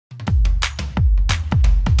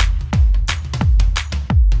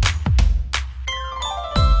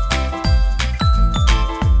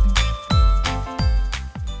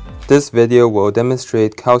This video will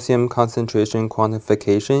demonstrate calcium concentration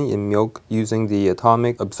quantification in milk using the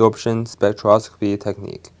atomic absorption spectroscopy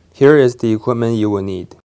technique. Here is the equipment you will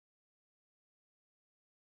need.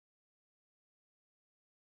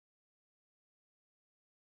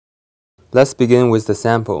 Let's begin with the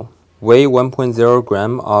sample. Weigh 1.0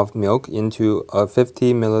 gram of milk into a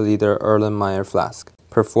 50 milliliter Erlenmeyer flask.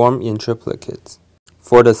 Perform in triplicates.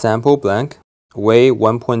 For the sample blank, weigh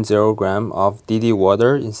 1.0 gram of DD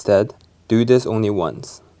water instead. Do this only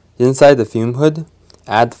once. Inside the fume hood,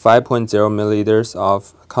 add 5.0 milliliters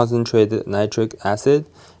of concentrated nitric acid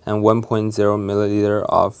and 1.0 milliliter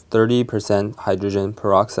of 30% hydrogen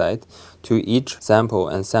peroxide to each sample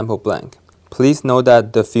and sample blank. Please note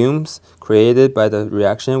that the fumes created by the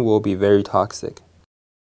reaction will be very toxic.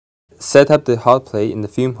 Set up the hot plate in the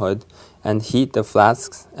fume hood and heat the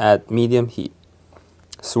flasks at medium heat.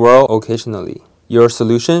 Swirl occasionally. Your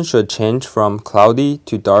solution should change from cloudy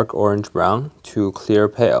to dark orange-brown to clear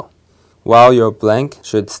pale, while your blank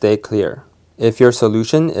should stay clear. If your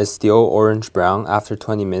solution is still orange-brown after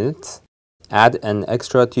 20 minutes, add an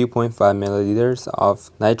extra 2.5 milliliters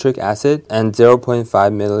of nitric acid and 0.5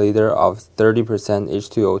 milliliter of 30%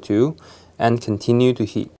 H2O2 and continue to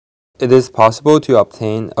heat. It is possible to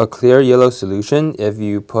obtain a clear yellow solution if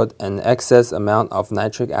you put an excess amount of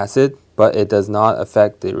nitric acid, but it does not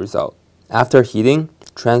affect the result. After heating,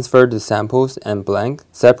 transfer the samples and blank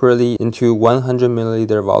separately into 100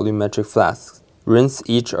 milliliter volumetric flasks. Rinse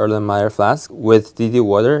each Erlenmeyer flask with DD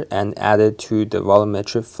water and add it to the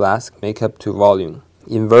volumetric flask makeup to volume.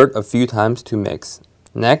 Invert a few times to mix.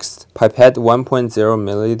 Next, pipette 1.0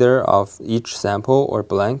 milliliter of each sample or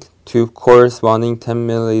blank to corresponding 10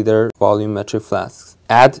 milliliter volumetric flasks.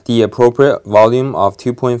 Add the appropriate volume of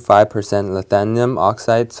 2.5% lanthanum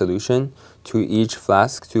oxide solution to each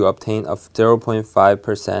flask to obtain a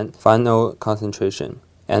 0.5% final concentration,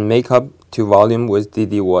 and make up to volume with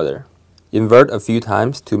DD water. Invert a few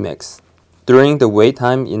times to mix. During the wait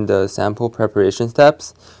time in the sample preparation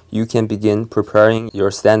steps, you can begin preparing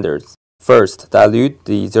your standards. First, dilute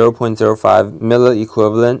the 0.05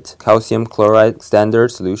 milliequivalent calcium chloride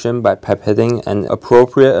standard solution by pipetting an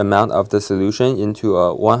appropriate amount of the solution into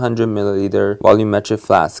a 100 milliliter volumetric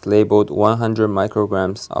flask labeled 100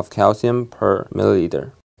 micrograms of calcium per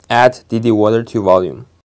milliliter. Add DD water to volume.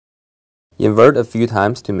 Invert a few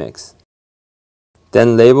times to mix.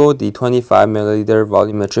 Then label the 25 milliliter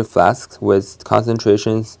volumetric flasks with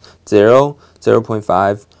concentrations 0,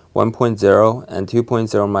 0.5, 1.0 and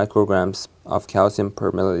 2.0 micrograms of calcium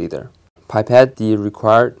per milliliter. Pipette the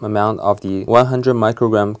required amount of the 100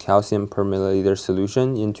 microgram calcium per milliliter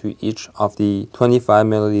solution into each of the 25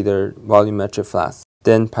 milliliter volumetric flasks.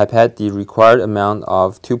 Then pipette the required amount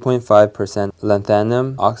of 2.5%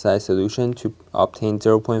 lanthanum oxide solution to obtain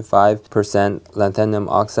 0.5% lanthanum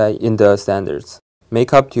oxide in the standards.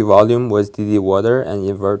 Make up to volume with DD water and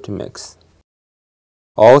invert to mix.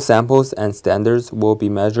 All samples and standards will be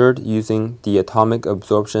measured using the atomic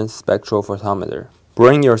absorption spectrophotometer.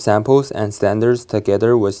 Bring your samples and standards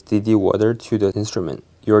together with DD water to the instrument.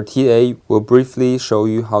 Your TA will briefly show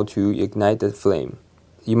you how to ignite the flame.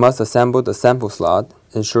 You must assemble the sample slot,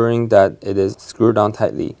 ensuring that it is screwed on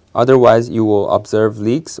tightly. Otherwise, you will observe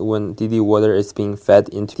leaks when DD water is being fed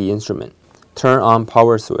into the instrument. Turn on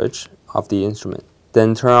power switch of the instrument.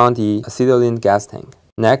 Then turn on the acetylene gas tank.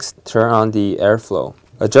 Next, turn on the airflow.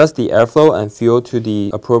 Adjust the airflow and fuel to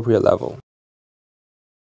the appropriate level.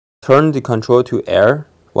 Turn the control to air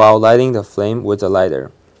while lighting the flame with a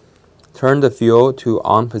lighter. Turn the fuel to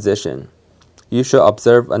on position. You should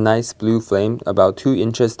observe a nice blue flame about 2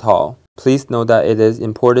 inches tall. Please note that it is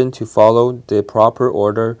important to follow the proper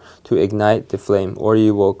order to ignite the flame, or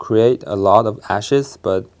you will create a lot of ashes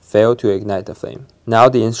but fail to ignite the flame. Now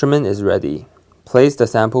the instrument is ready. Place the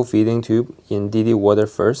sample feeding tube in DD water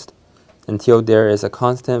first until there is a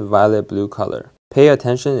constant violet-blue color. Pay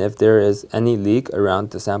attention if there is any leak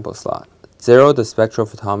around the sample slot. Zero the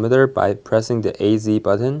spectrophotometer by pressing the AZ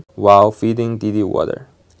button while feeding DD water.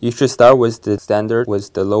 You should start with the standard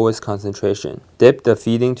with the lowest concentration. Dip the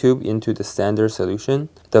feeding tube into the standard solution.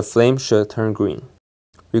 The flame should turn green.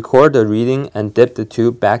 Record the reading and dip the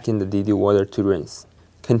tube back in the DD water to rinse.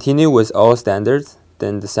 Continue with all standards,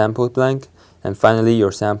 then the sample blank, and finally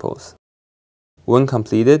your samples. When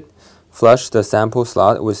completed, flush the sample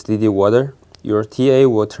slot with DD water. Your TA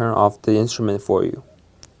will turn off the instrument for you.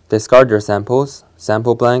 Discard your samples,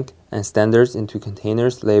 sample blank, and standards into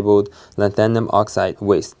containers labeled lanthanum oxide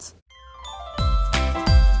wastes.